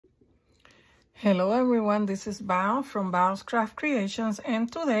Hello everyone, this is Bao from Bao's Craft Creations,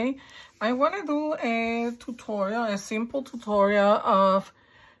 and today I want to do a tutorial, a simple tutorial of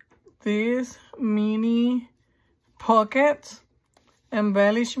this mini pocket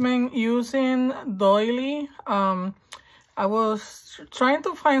embellishment using Doily. I was trying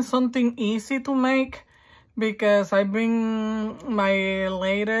to find something easy to make because my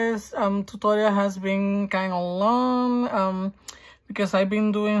latest tutorial has been kind of long, because I've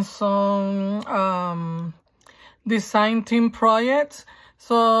been doing some design team projects,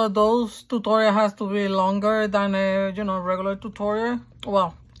 so those tutorial has to be longer than a regular tutorial.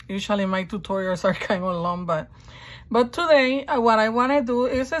 Well, usually my tutorials are kind of long, but today what I want to do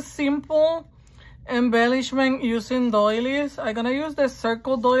is a simple embellishment using doilies. I'm gonna use the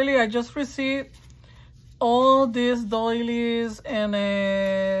circle doily. I just received all these doilies, and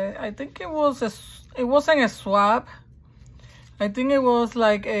I think it wasn't a swap. I think it was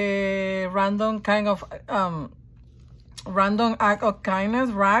like a random kind of random act of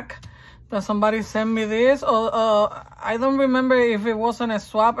kindness rack that somebody sent me this, or I don't remember if it wasn't a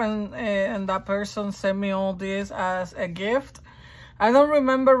swap and that person sent me all this as a gift. I don't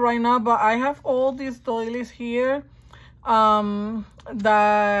remember right now, but I have all these doilies here that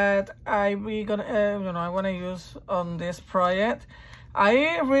I want to use on this project.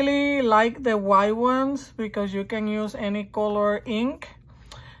 I really like the white ones because you can use any color ink,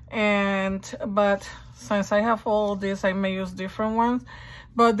 but since I have all this, I may use different ones.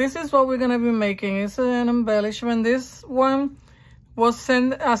 But this is what we're gonna be making. It's an embellishment. This one was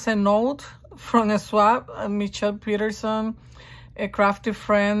sent as a note from a swap. Michelle Peterson, a crafty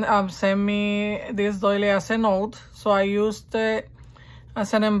friend, sent me this doily as a note, so I used it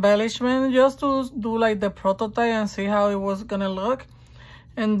as an embellishment just to do like the prototype and see how it was gonna look.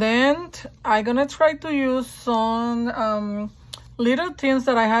 And then I'm gonna try to use some little things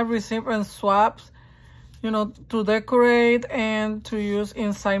that I have received in swaps, to decorate and to use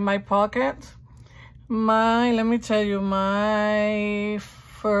inside my pocket. Let me tell you, my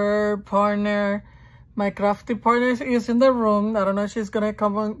fur partner, my crafty partner is in the room. I don't know if she's gonna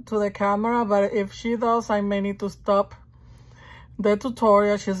come on to the camera, but if she does, I may need to stop the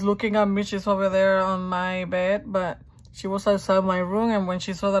tutorial. She's looking at me. She's over there on my bed, but she was outside my room, and when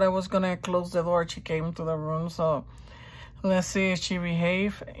she saw that I was gonna close the door, she came to the room. So let's see if she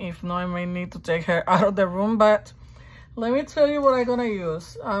behaves. If not, I may need to take her out of the room. But let me tell you what I'm gonna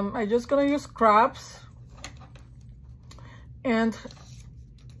use. I'm just gonna use scraps, and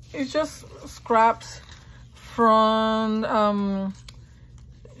it's just scraps from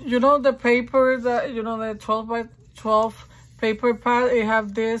the paper that the 12 by 12 paper pad. It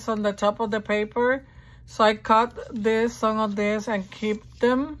have this on the top of the paper. So I cut some of this and kept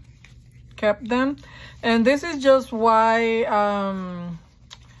them. And this is just white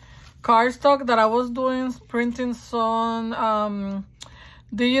cardstock that I was printing some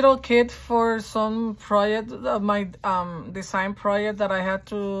digital kit for some project of my design project that I had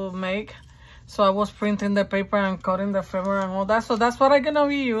to make. So I was printing the paper and cutting the fiber and all that. So that's what I'm gonna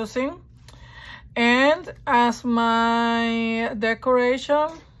be using. And as my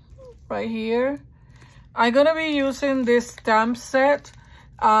decoration right here, I'm gonna be using this stamp set.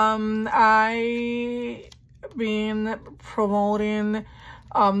 I been promoting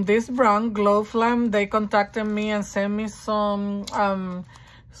this brand, Globeland. They contacted me and sent me some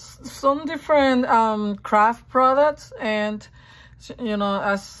different craft products, and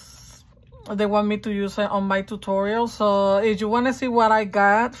as they want me to use it on my tutorial. So if you want to see what I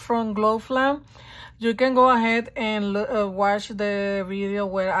got from Globeland, you can go ahead and watch the video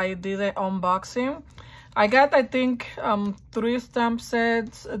where I did the unboxing. I got, I think, 3 stamp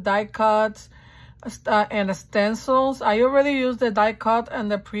sets, die cuts, and stencils. I already used the die cut in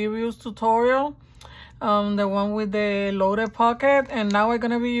the previous tutorial, the one with the loaded pocket, and now we're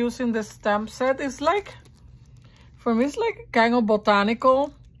gonna be using the stamp set. It's like, for me, it's like kind of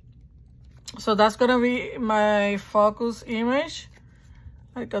botanical. So that's gonna be my focus image.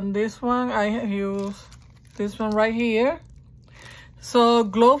 Like on this one, I use this one right here. So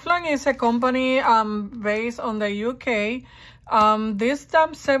Globeland is a company based on the UK. This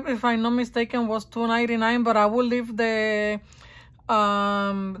stamp set, if I'm not mistaken, was $2.99, but I will leave the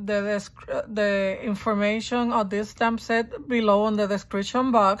information of this stamp set below in the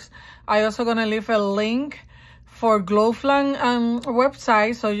description box. I also gonna leave a link for Globeland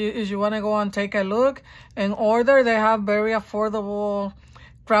website, so if you want to go and take a look and order, they have very affordable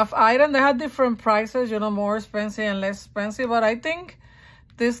craft item. They have different prices, more expensive and less expensive, but I think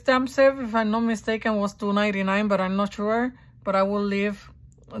this stamp set, if I'm not mistaken, was $2.99, but I'm not sure. But I will leave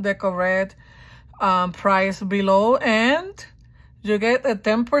the correct price below. And You get a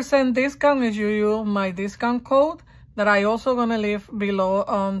 10% discount if you use my discount code that I also gonna leave below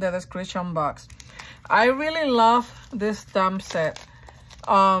on the description box. I really love this stamp set.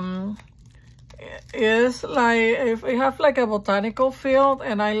 It's like, if it have like a botanical field,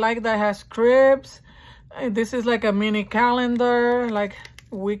 and I like that it has cribs. This is like a mini calendar, like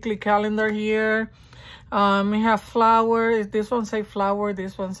weekly calendar here. We have flower. This one say flower,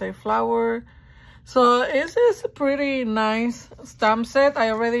 this one say flower. So it's a pretty nice stamp set. I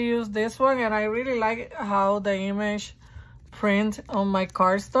already used this one, and I really like how the image print on my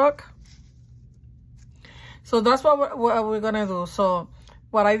cardstock. So that's what we're gonna do. So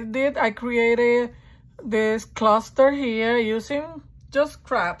what I did, I created this cluster here using just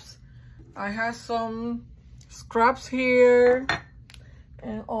scraps. I have some scraps here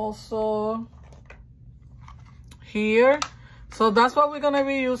and also here. So that's what we're gonna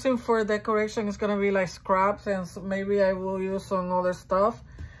be using for decoration. It's gonna be like scraps, and so maybe I will use some other stuff,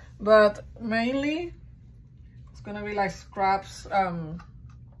 but mainly it's gonna be like scraps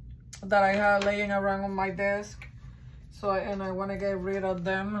that I have laying around on my desk. So, and I want to get rid of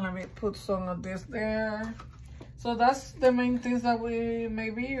them. Let me put some of this there. So that's the main things that we may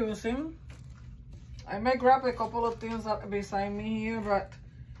be using. I may grab a couple of things that beside me here, but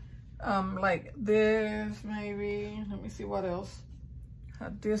like this maybe. Let me see what else.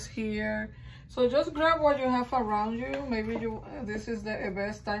 Have this here. So just grab what you have around you. Maybe this is the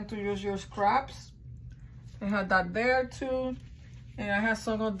best time to use your scraps. I have that there too, and I have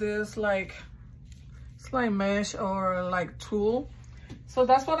some of this like slime mesh or like tulle. So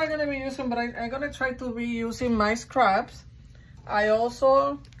that's what I'm gonna be using, but I'm gonna try to be using my scraps. I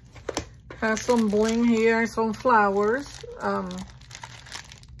also have some bling here, some flowers,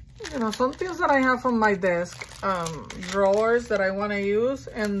 you know, some things that I have on my desk, drawers that I want to use,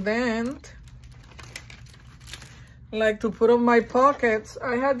 and then like to put on my pockets.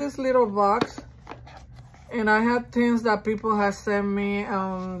 I had this little box, and I had things that people have sent me,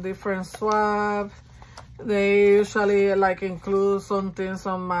 different swabs. They usually like include some things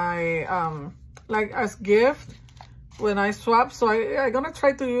on my like as gift when I swap. So I'm gonna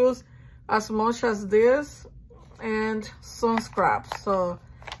try to use as much as this and some scraps. So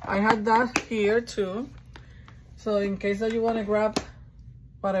I had that here too. So in case that you want to grab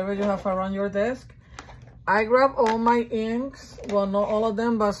whatever you have around your desk. I grab all my inks, well, not all of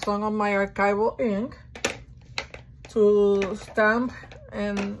them, but some of my archival ink to stamp,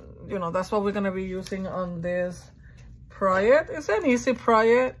 and you know, that's what we're gonna be using on this project. It's an easy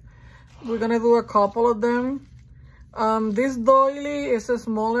project. We're gonna do a couple of them. This doily is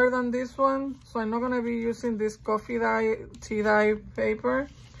smaller than this one, so I'm not gonna be using this coffee dye, tea dye paper.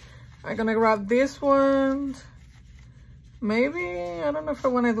 I'm gonna grab this one. Maybe, I don't know if I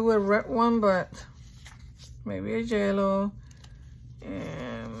wanna do a red one, but maybe a yellow,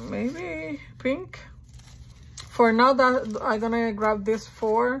 and maybe pink. For now, that I'm gonna grab this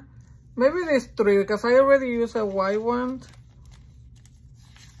 4. Maybe this 3, because I already used a white one.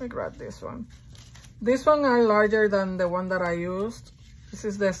 I grab this one. This one are larger than the one that I used. This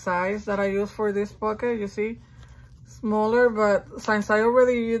is the size that I used for this pocket. You see, smaller, but since I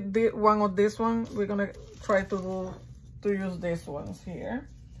already did one of this one, we're gonna try to use these ones here.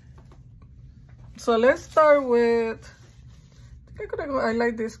 So let's start with, I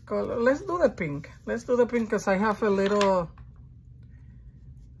like this color. Let's do the pink. Let's do the pink because I have a little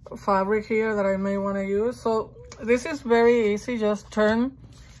fabric here that I may want to use. So this is very easy. Just turn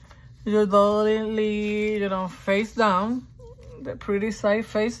your doily, you know, face down, the pretty side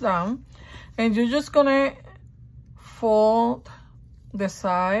face down, and you're just gonna fold the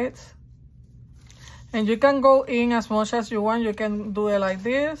sides, and you can go in as much as you want. You can do it like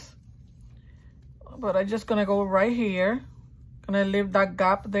this, but I'm just gonna go right here. Gonna leave that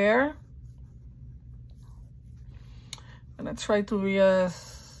gap there. Gonna try to be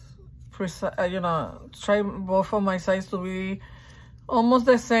as precise, you know, try both of my sides to be almost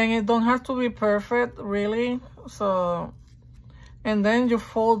the same. It don't have to be perfect, really. So, and then you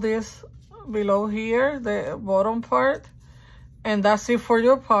fold this below here, the bottom part, and that's it for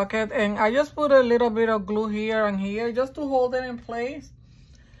your pocket. And I just put a little bit of glue here and here just to hold it in place.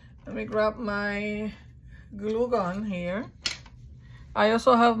 Let me grab my glue gun here. I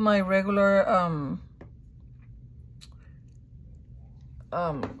also have my regular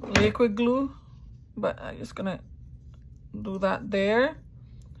liquid glue, but I'm just gonna do that there,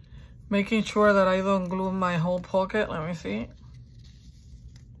 making sure that I don't glue my whole pocket. Let me see.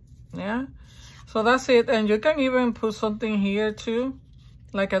 Yeah, so that's it. And you can even put something here too,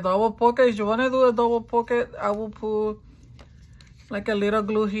 like a double pocket. If you want to do a double pocket, I will put like a little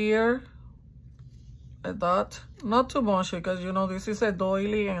glue here a dot, not too much because you know this is a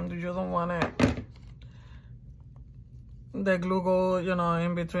doily and you don't want it the glue go, you know,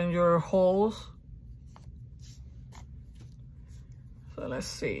 in between your holes. So let's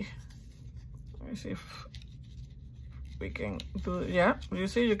see. Let me see if we can do, yeah, you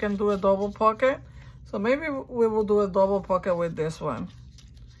see you can do a double pocket. So maybe we will do a double pocket with this one.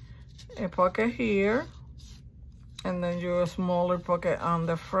 A pocket here, and then your smaller pocket on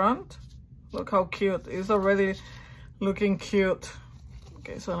the front. Look how cute. It's already looking cute.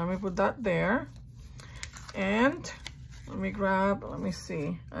 Okay, so let me put that there. And let me grab, let me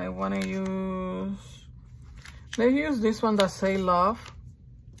see. I want to use, let's use this one that say love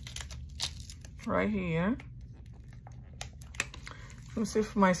right here. Let's see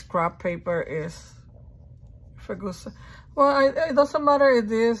if my scrap paper is, if it goes, well, it doesn't matter if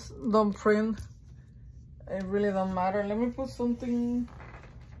this don't print. It really don't matter. Let me put something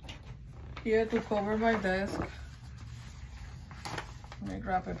here to cover my desk. Let me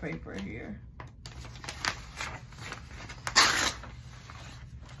grab a paper here.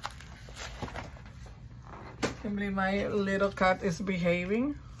 I believe my little cat is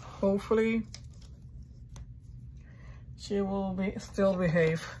behaving. Hopefully she will still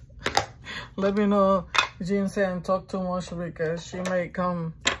behave. Let me know, Jinsei, and talk too much because she may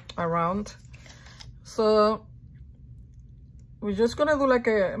come around. So we're just gonna do like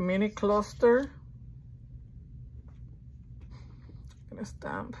a mini cluster. Gonna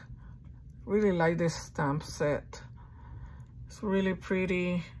stamp. Really like this stamp set. It's really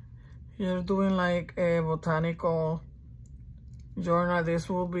pretty. You're doing like a botanical journal. This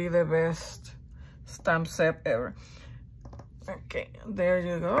will be the best stamp set ever. Okay, there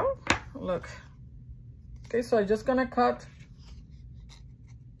you go. Look. Okay, so I'm just gonna cut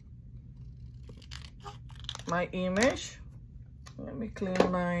my image. Let me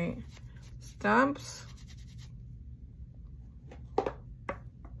clean my stamps.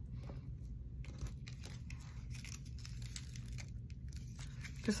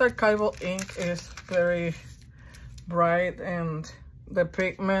 This archival ink is very bright and the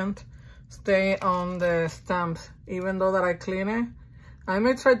pigment stay on the stamps even though that I clean it. I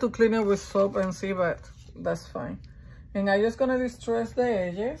may try to clean it with soap and see, but that's fine. And I'm just gonna distress the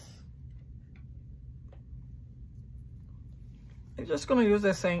edges. I'm just gonna use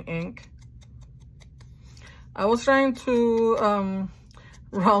the same ink. I was trying to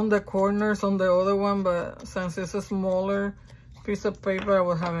round the corners on the other one, but since it's a smaller piece of paper, I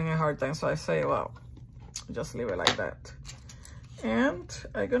was having a hard time. So I say, well, just leave it like that. And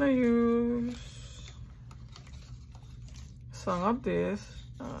I'm gonna use some of this.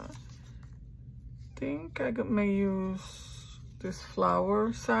 I think I may use this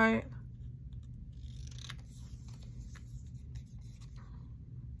flower side.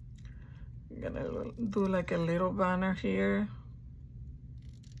 I'm gonna do like a little banner here.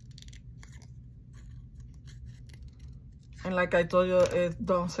 And like I told you, it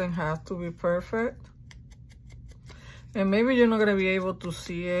doesn't have to be perfect. And maybe you're not gonna be able to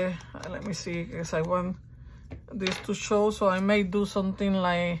see it. Let me see, because I want this to show. So I may do something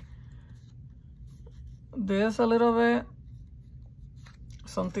like this a little bit.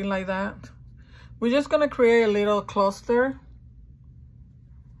 Something like that. We're just gonna create a little cluster.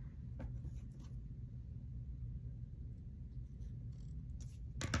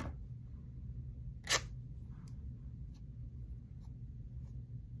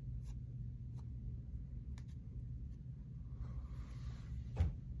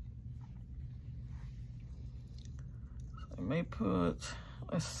 I may put,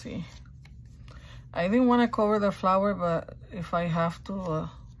 let's see. I didn't want to cover the flower, but if I have to,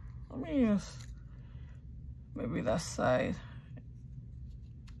 let me use maybe that side.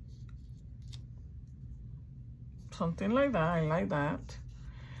 Something like that, I like that.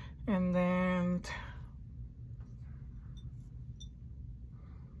 And then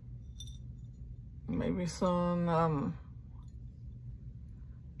maybe some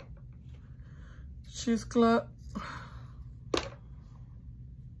cheesecloth.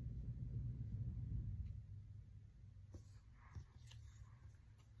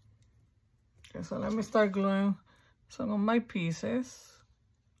 Okay, so let me start gluing some of my pieces.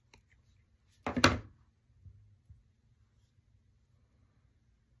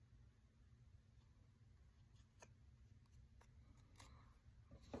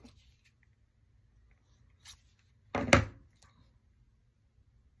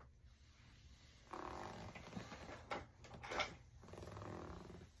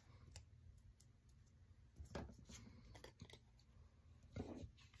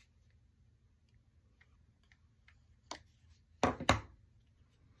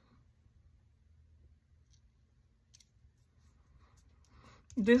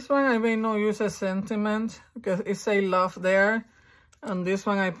 This one I may not use a sentiment because it say love there. And this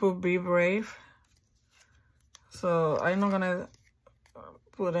one I put be brave. So I'm not gonna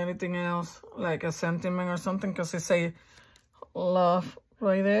put anything else like a sentiment or something because it say love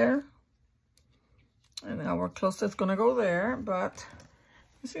right there. And our closet's gonna go there, but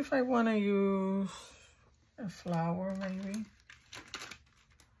let's see if I wanna use a flower maybe.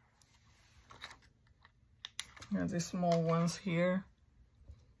 Yeah, these small ones here.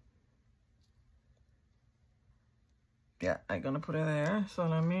 Yeah, I'm gonna put it there. So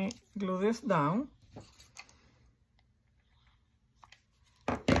let me glue this down.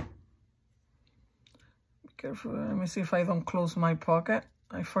 Be careful, let me see if I don't close my pocket.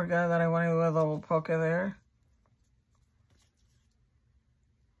 I forgot that I want to do a double pocket there.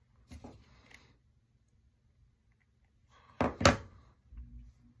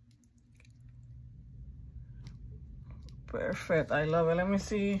 Perfect, I love it. Let me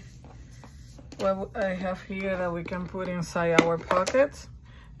see what I have here that we can put inside our pockets.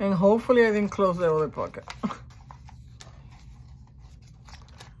 And hopefully I didn't close the other pocket.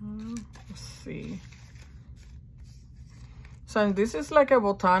 Let's see. So this is like a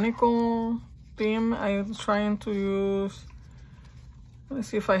botanical theme I'm trying to use. Let's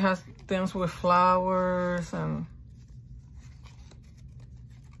see if I have things with flowers and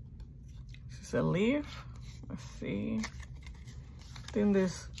this is a leaf. Let's see. I think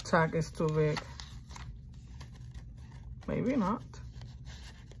this tag is too big. Maybe not.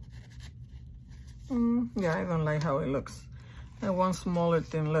 Yeah, I don't like how it looks. I want smaller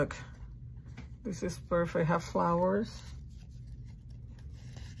thing. Look, this is perfect. Have flowers.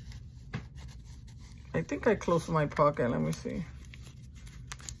 I think I closed my pocket. Let me see.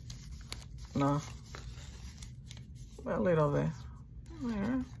 No. A little bit.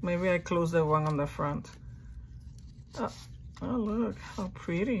 Yeah. Maybe I closed the one on the front. Oh, look, how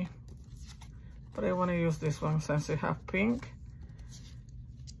pretty. But I want to use this one since it has pink.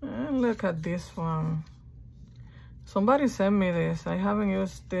 And look at this one. Somebody sent me this. I haven't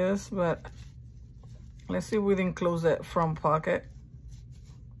used this, but let's see if we didn't close the front pocket.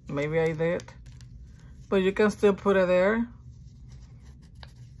 Maybe I did. But you can still put it there.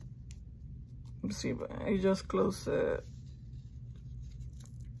 Let's see, but I just closed it.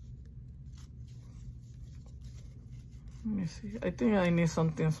 Let me see. I think I need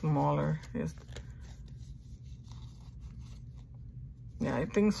something smaller. Yeah, I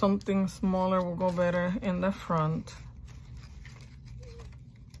think something smaller will go better in the front.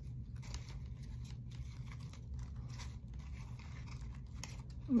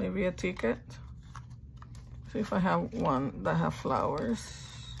 Maybe a ticket. See if I have one that have flowers.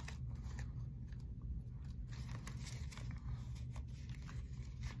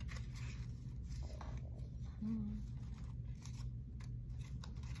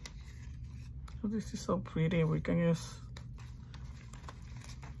 Oh, this is so pretty. We can use,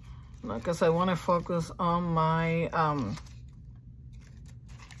 because I want to focus on my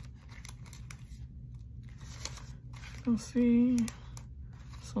let's see,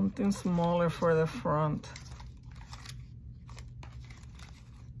 something smaller for the front.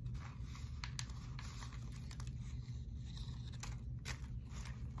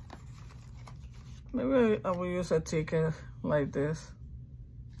 Maybe I will use a ticket like this.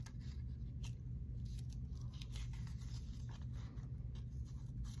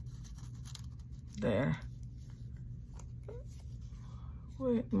 There.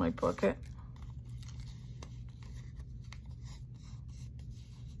 Wait, my pocket.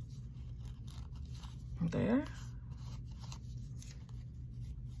 There.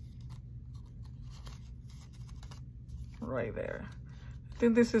 Right there. I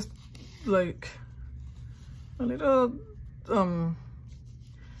think this is like a little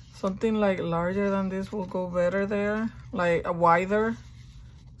something like larger than this will go better there, like a wider,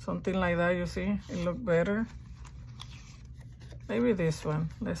 something like that. You see, it look better. Maybe this one.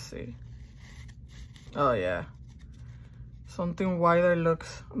 Let's see. Oh yeah, something wider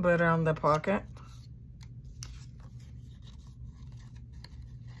looks better on the pocket.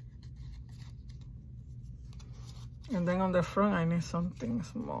 And then on the front I need something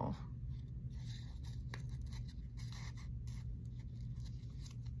small.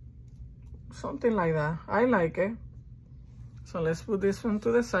 Something like that. I like it. So let's put this one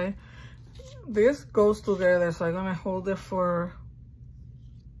to the side. This goes together, so I'm gonna hold it for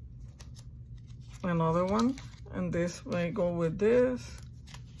another one. And this may go with this.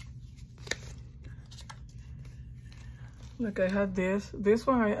 Look, I had this. This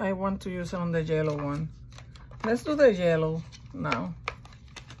one I want to use on the yellow one. Let's do the yellow now.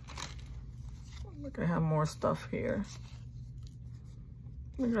 Look, I have more stuff here.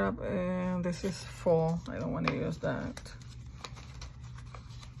 Let me grab, and this is full. I don't want to use that.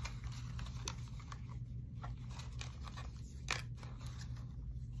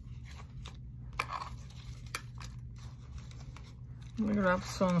 Let me grab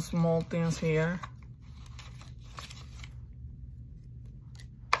some small things here.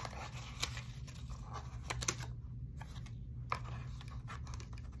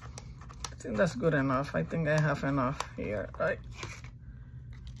 I think that's good enough. I think I have enough here, right?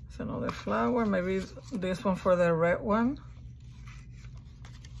 It's another flower. Maybe this one for the red one.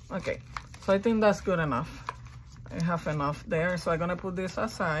 Okay, so I think that's good enough. I have enough there, so I'm gonna put this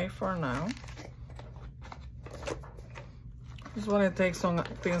aside for now. Just want to take some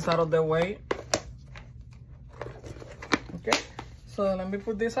things out of the way. Okay, so let me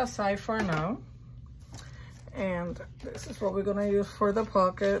put this aside for now. And this is what we're gonna use for the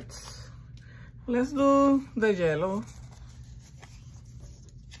pockets. Let's do the yellow.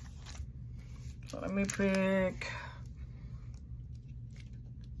 So let me pick,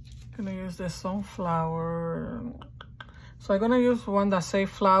 I'm gonna use the sunflower. So I'm gonna use one that say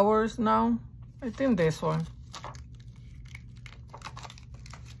flowers now. I think this one.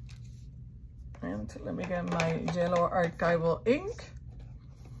 And let me get my yellow archival ink.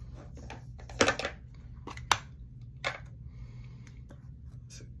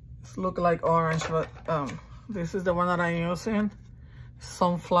 Look like orange, but this is the one that I'm using.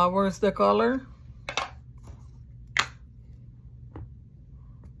 Sunflower is the color.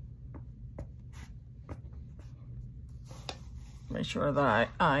 Make sure that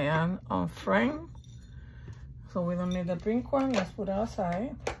I am on frame. So we don't need the pink one. Let's put it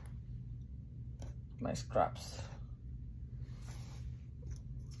aside. My scraps.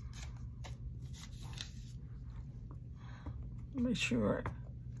 Make sure.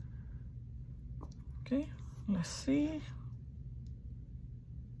 Okay, let's see.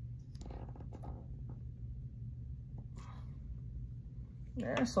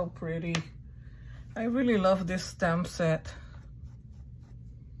 They're so pretty. I really love this stamp set.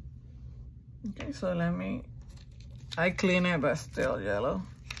 Okay, so let me, I clean it, but still yellow.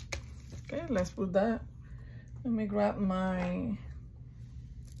 Okay, let's put that. Let me grab my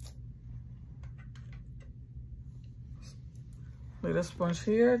little sponge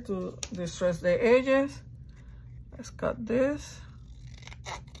here to distress the edges. Let's cut this.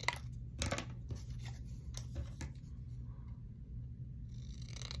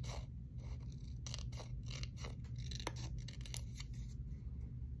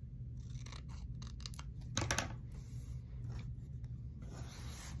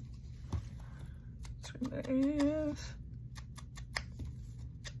 Trim the edges.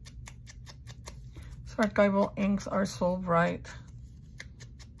 These archival inks are so bright.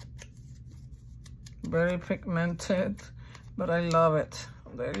 Very pigmented, but I love it.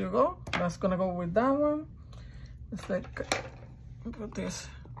 There you go. That's gonna go with that one. Let's put this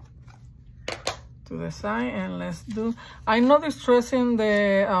to the side, and let's do, I'm not distressing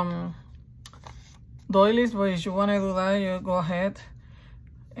the doilies, but if you want to do that, you go ahead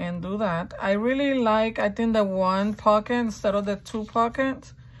and do that. I really like, I think, the one pocket instead of the two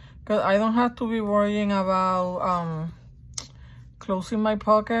pockets, because I don't have to be worrying about closing my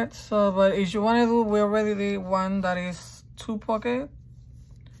pockets. So, but if you want to do, we already did one that is two pocket,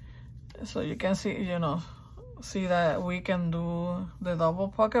 so you can see, you know, see that we can do the double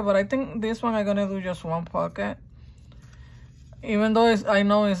pocket. But I think this one I'm gonna do just one pocket, even though it's, I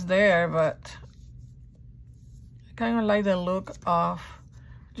know it's there, but I kind of like the look of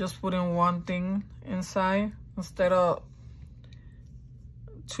just putting one thing inside instead of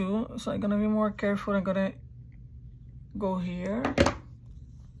two. So I'm gonna be more careful. I'm gonna go here,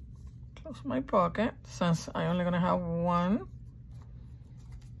 close my pocket since I only gonna have one.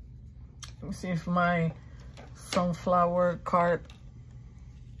 Let me see if my sunflower card,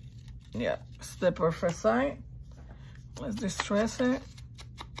 yeah, it's the perfect size. Let's distress it.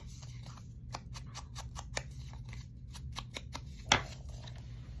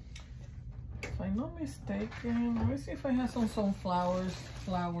 If I'm not mistaken, let me see if I have some sunflowers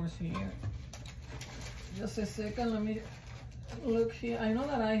here. Just a second, let me look here. I know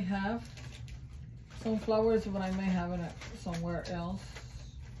that I have some flowers, but I may have it somewhere else.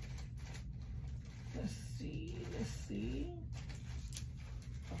 Let's see.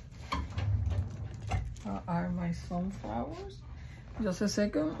 How are my sunflowers? Just a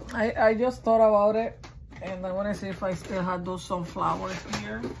second. I just thought about it, and I want to see if I still have those sunflowers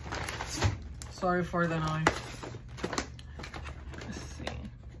here. Sorry for the noise.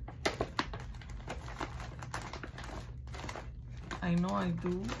 I know I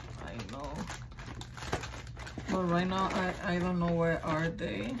do. I know. But right now, I don't know where are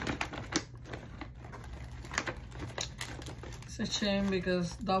they. It's a shame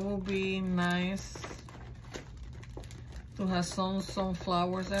because that would be nice to have some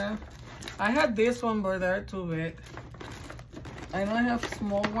flowers there. I had this one, but they're too big. I know I have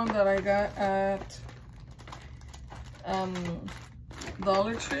small one that I got at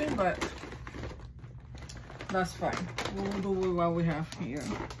Dollar Tree, but that's fine. We'll do with what we have here.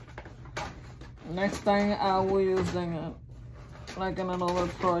 Next time I will use them like in another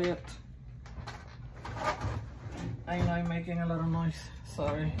project. I know I'm making a lot of noise,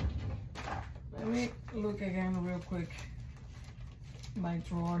 sorry. Let me look again real quick. My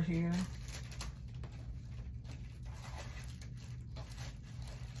drawer here.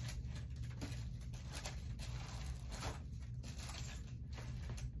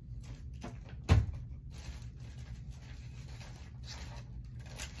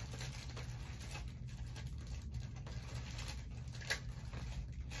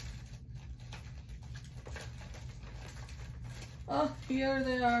 Oh, here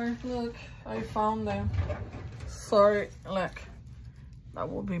they are. Look, I found them. Sorry, look. That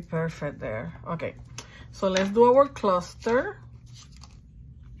will be perfect there. Okay, so let's do our cluster.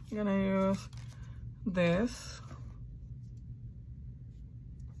 I'm gonna use this.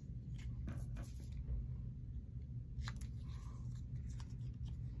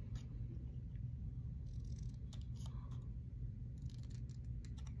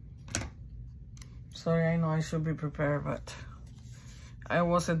 Sorry, I know I should be prepared, but I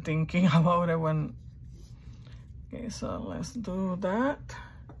wasn't thinking about it when... Okay, so let's do that.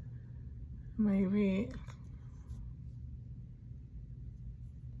 Maybe...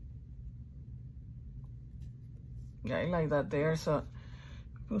 Yeah, I like that there, so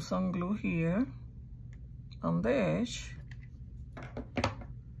put some glue here on the edge.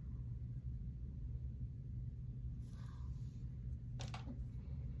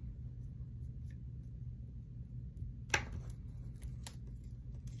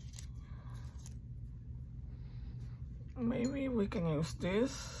 Maybe we can use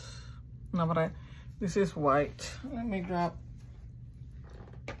this. No, but this is white. Let me grab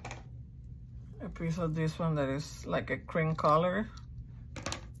a piece of this one that is like a cream color.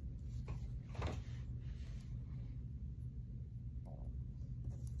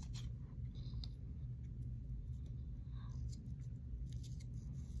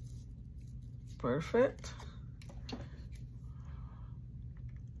 Perfect.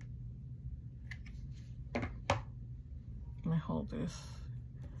 Let me hold this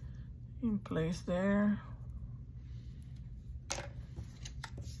in place there.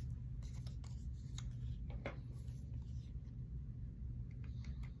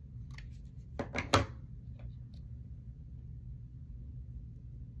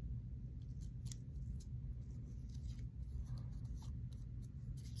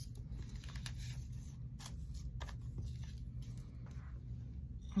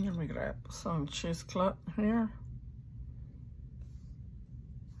 Let me grab some cheesecloth here.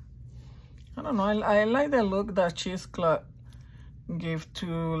 I don't know, I like the look that cheesecloth give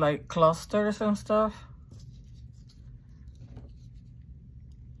to like clusters and stuff.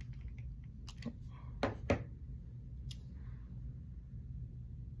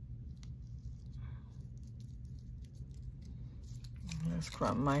 Let's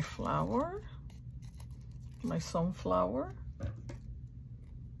grab my flower, my sunflower.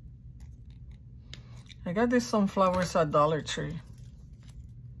 I got these sunflowers at Dollar Tree.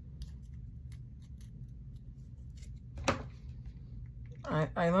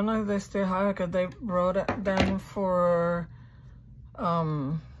 I don't know if they still have it because they brought them for,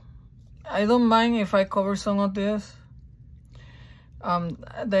 I don't mind if I cover some of this.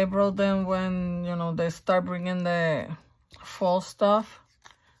 They brought them when, you know, they start bringing the fall stuff.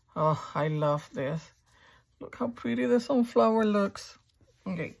 Oh, I love this. Look how pretty the sunflower looks.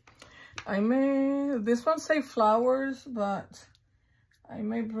 Okay. This one say flowers, but I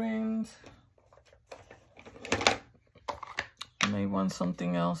may bring, I may want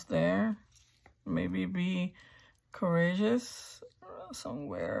something else there. Maybe be courageous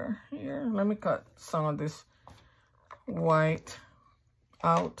somewhere here. Let me cut some of this white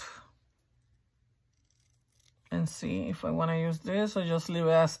out and see if I want to use this or just leave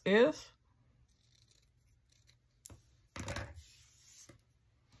it as is.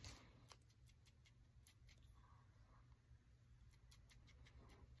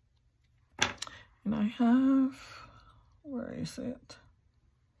 And I have, where is it?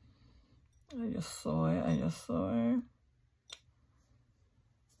 I just saw it, I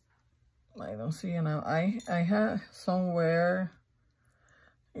don't see it now. I had somewhere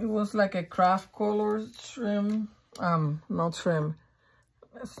It was like a craft color trim. Not trim.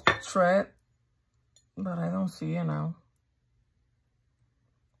 It's thread. But I don't see it now.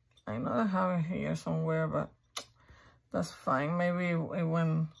 I know I have it here somewhere, but that's fine. Maybe it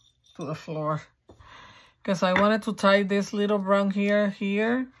went to the floor. Because I wanted to tie this little brown here.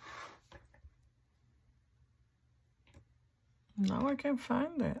 Now I can't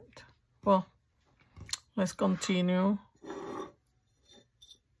find it. Well, let's continue.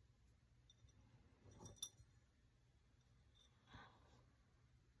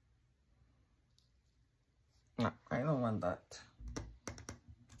 No, I don't want that.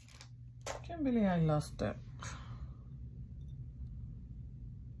 Can't believe I lost it.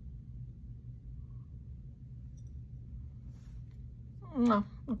 No,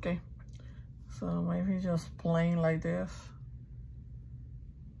 okay. So maybe just plain like this.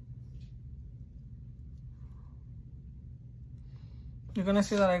 You're gonna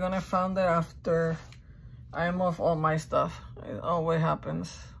see that I'm gonna find it after I move all my stuff. It always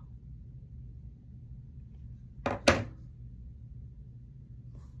happens.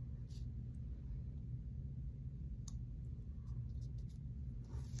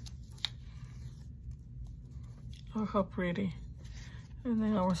 Oh, how pretty. And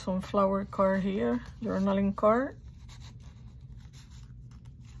then our sunflower card here, journaling card.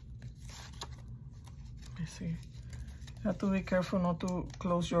 Let me see. You have to be careful not to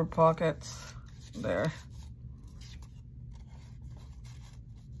close your pockets there.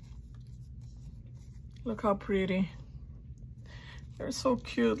 Look how pretty. They're so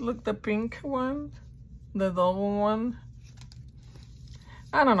cute. Look, the pink one, the double one.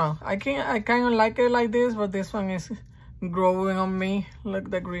 I don't know. I kind of like it like this, but this one is growing on me. Look,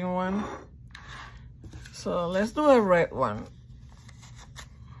 the green one. So let's do a red one.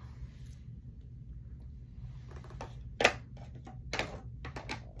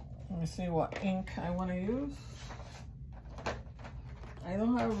 Let me see what ink I want to use. I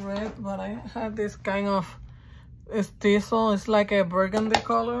don't have red, but I have this kind of tinsel. It's like a burgundy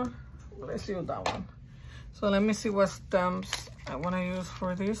color. Let's use that one. So let me see what stamps I want to use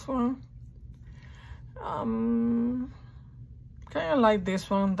for this one. Kind of like this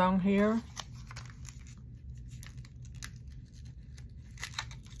one down here.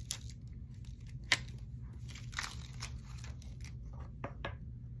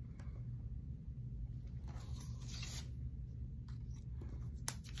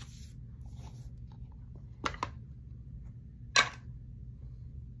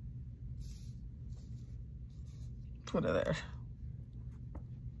 Put it there.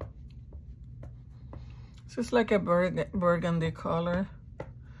 It's just like a burgundy color.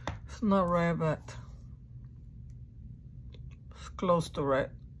 It's not red, but it's close to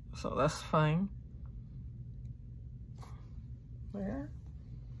red, so that's fine. There.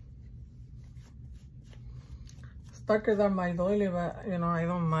 It's darker than my doily, but you know, I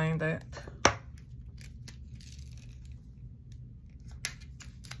don't mind it.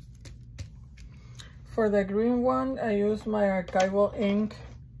 For the green one, I use my archival ink,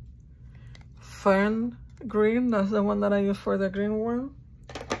 Fern Green. That's the one that I use for the green one.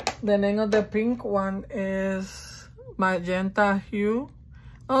 The name of the pink one is Magenta Hue.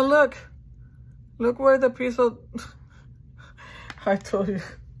 Oh, look. Look where the piece of... I told you.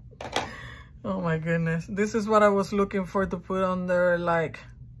 Oh my goodness. This is what I was looking for to put under, like,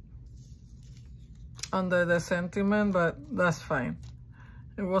 under the sentiment, but that's fine.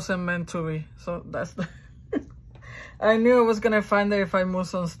 It wasn't meant to be, so that's the... I knew I was gonna find it if I move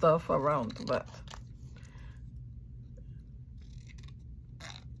some stuff around, but...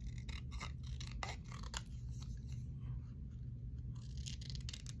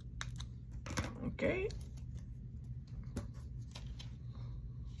 Okay.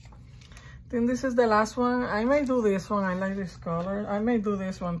 I think this is the last one. I may do this one. I like this color. I may do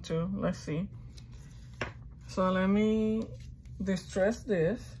this one too. Let's see. So let me distress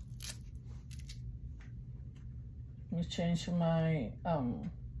this. Let me change my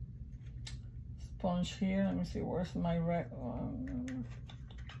sponge here. Let me see, where's my red one?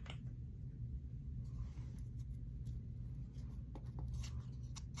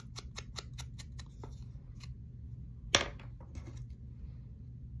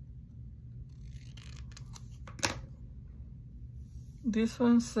 This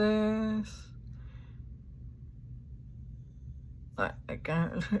one says, I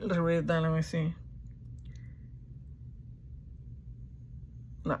can't read that, let me see.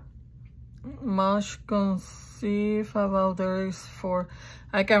 No. Much conceive about there is for,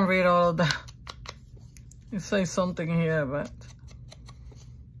 I can read all of that. It says something here, but.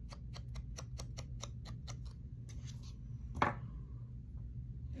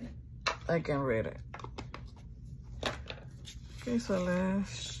 I can read it. Okay, so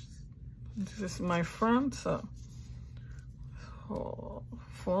this is my front, so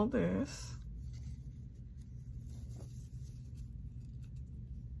fold this.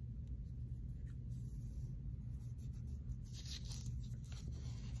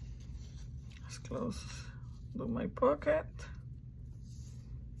 Let's close, do my pocket.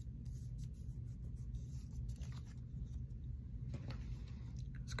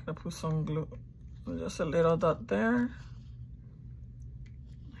 Just gonna put some glue, just a little dot there.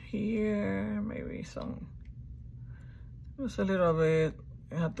 Here, maybe some, just a little bit.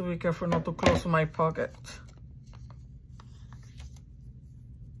 I have to be careful not to close my pocket.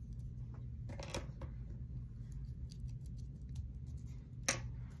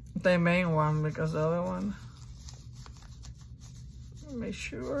 The main one, because the other one, make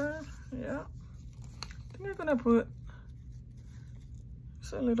sure, yeah. I think I'm gonna put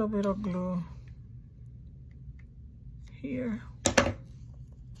just a little bit of glue here.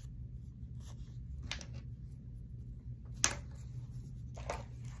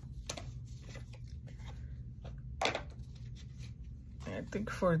 I think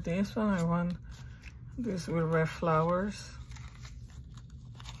for this one, I want this with red flowers.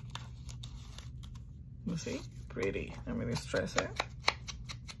 You see? Pretty. Let me distress it.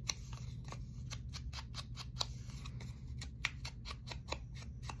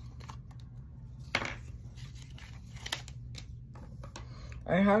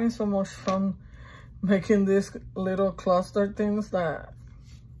 I'm having so much fun making these little cluster things that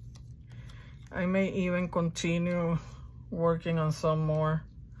I may even continue working on some more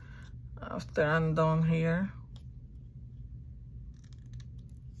after I'm done here.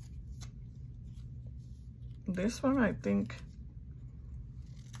 This one, I think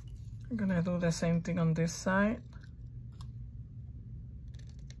I'm gonna do the same thing on this side.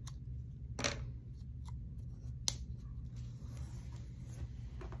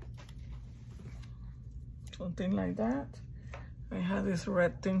 Something like that. I have this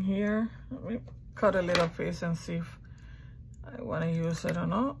red thing here. Let me cut a little piece and see if I want to use it or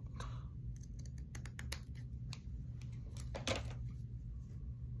not.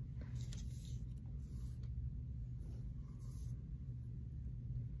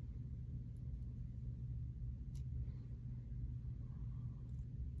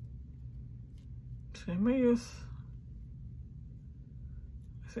 So I may use,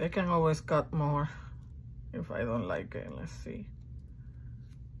 see, I can always cut more if I don't like it. Let's see.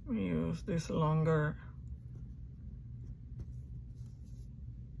 Let me use this longer.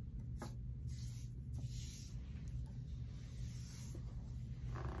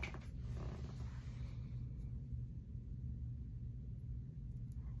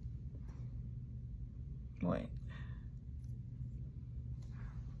 Wait.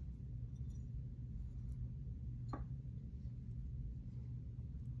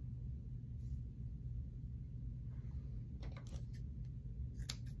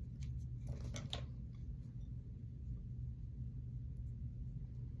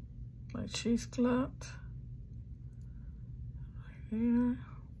 My cheesecloth right here.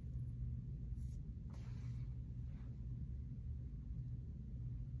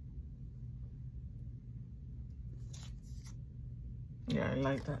 Yeah, I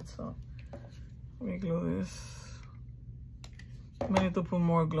like that, so let me glue this. I may need to put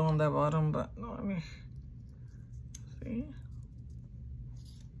more glue on the bottom, but no, let me see.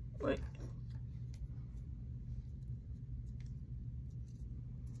 Wait.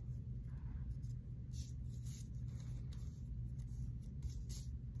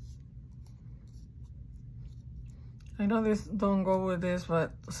 I know this don't go with this,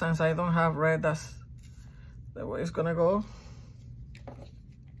 but since I don't have red, that's the way it's gonna go.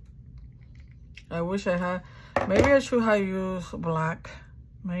 I wish I had, maybe I should have used black,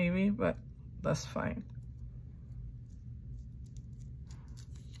 maybe, but that's fine.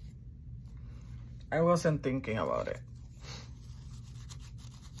 I wasn't thinking about it.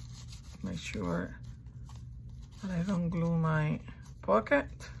 Make sure that I don't glue my pocket.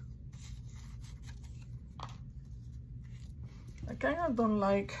 I kind of don't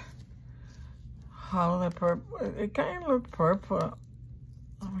like how the purple, it kind of look purple.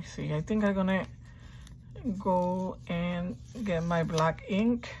 Let me see, I think I'm gonna go and get my black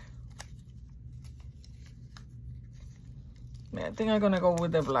ink. Yeah, I think I'm gonna go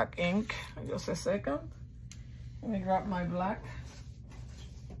with the black ink. Just a second. Let me grab my black.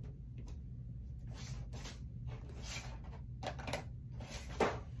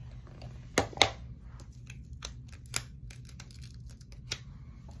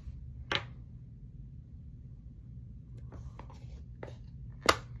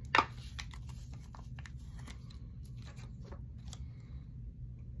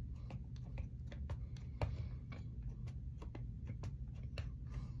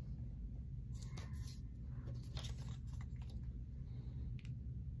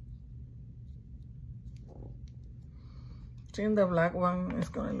 I think the black one is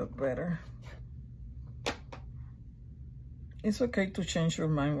gonna look better. It's okay to change your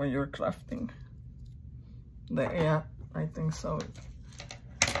mind when you're crafting. Yeah, I think so.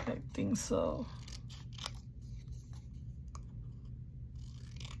 I think so.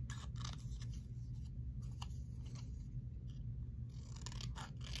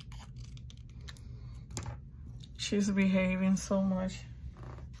 She's behaving so much.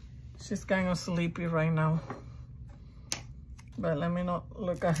 She's kind of sleepy right now. But let me not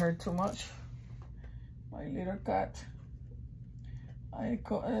look at her too much. My little cat. I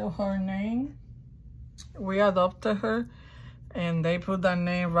call her name. We adopted her and they put that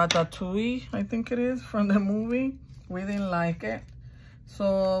name Ratatouille, I think it is, from the movie. We didn't like it.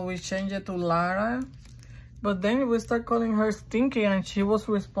 So we changed it to Lara. But then we start calling her Stinky and she was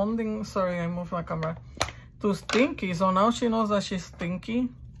responding, sorry, I moved my camera, to Stinky. So now she knows that she's Stinky.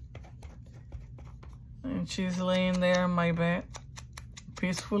 And she's laying there in my bed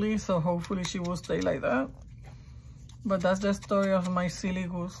peacefully, so hopefully she will stay like that. But that's the story of my silly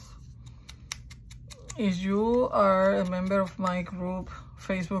goose. If you are a member of my group,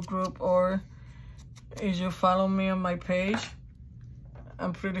 Facebook group, or if you follow me on my page,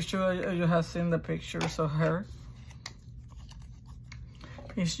 I'm pretty sure you have seen the pictures of her.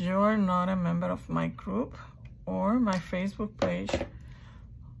 If you are not a member of my group or my Facebook page,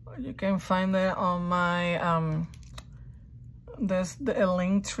 you can find it on my there's a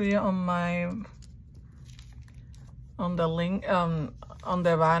link tree on my on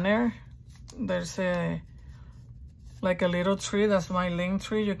the banner. There's like a little tree. That's my link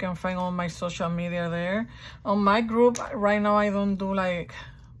tree. You can find all my social media there. On my group right now, I don't do like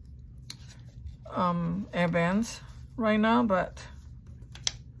events right now, but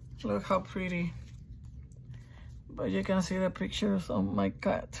look how pretty. But you can see the pictures of my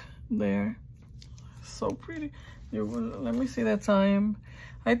cat there. So pretty. You will, let me see the time.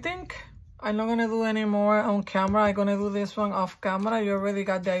 I think I'm not gonna do any more on camera. I'm gonna do this one off camera. You already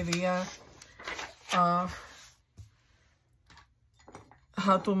got the idea of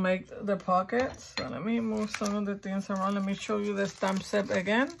how to make the pockets. So let me move some of the things around. Let me show you the stamp set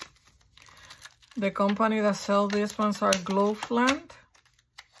again. The company that sells these ones are Globeland.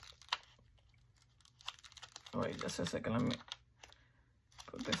 Wait just a second, let me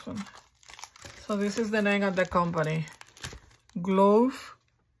put this one. So this is the name of the company, Globeland.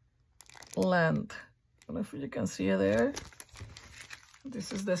 I don't know if you can see it there.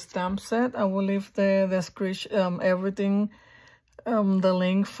 This is the stamp set. I will leave the description, everything, the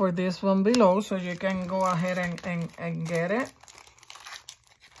link for this one below, so you can go ahead and get it.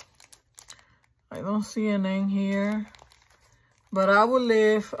 I don't see a name here, but I will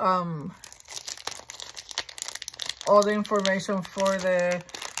leave all the information for the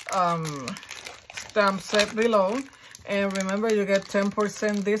stamp set below. And remember, you get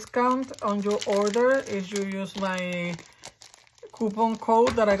 10% discount on your order if you use my coupon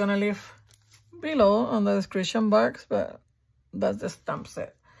code that I'm gonna leave below on the description box. But that's the stamp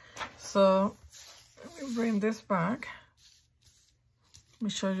set. So let me bring this back. Let me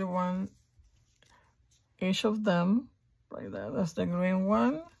show you one each of them right there. That's the green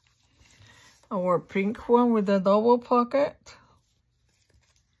one. Our pink one with the double pocket.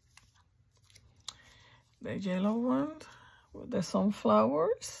 The yellow one with the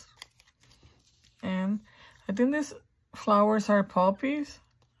sunflowers. And I think these flowers are poppies.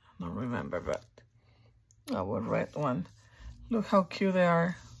 I don't remember, but our red one. Look how cute they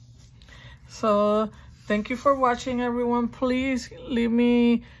are. So thank you for watching, everyone. Please leave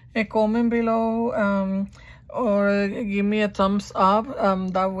me a comment below or give me a thumbs up.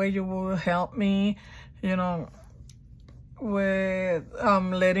 That way you will help me, you know, with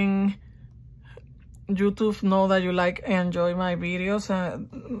letting YouTube know that you like and enjoy my videos.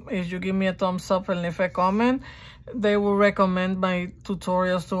 And if you give me a thumbs up and leave a comment, they will recommend my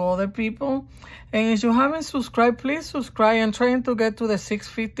tutorials to other people. And if you haven't subscribed, please subscribe. I'm trying to get to the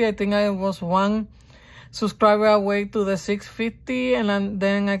 650. I think I was one subscriber away to the 650, and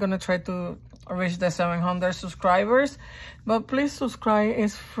then I'm gonna try to reach the 700 subscribers. But please subscribe.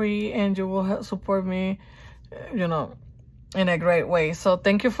 It's free and you will support me, you know, in a great way. So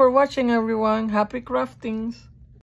thank you for watching, everyone. Happy craftings.